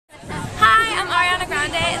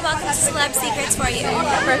welcome to Celeb Secrets for you.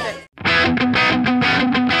 Perfect.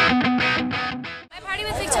 My party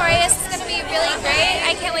with Victorious is going to be really great.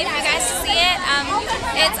 I can't wait for you guys to see it.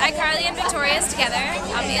 It's iCarly and Victorious together,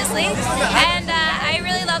 obviously. And I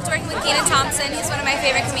really loved working with Kenan Thompson. He's one of my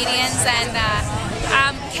favorite comedians. And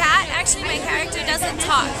Cat, actually my character doesn't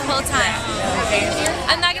talk the whole time.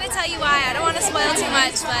 I'm not going to tell you why. I don't want to spoil too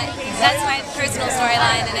much, but that's my personal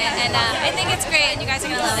storyline in it. And I think it's great and you guys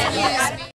are going to love it.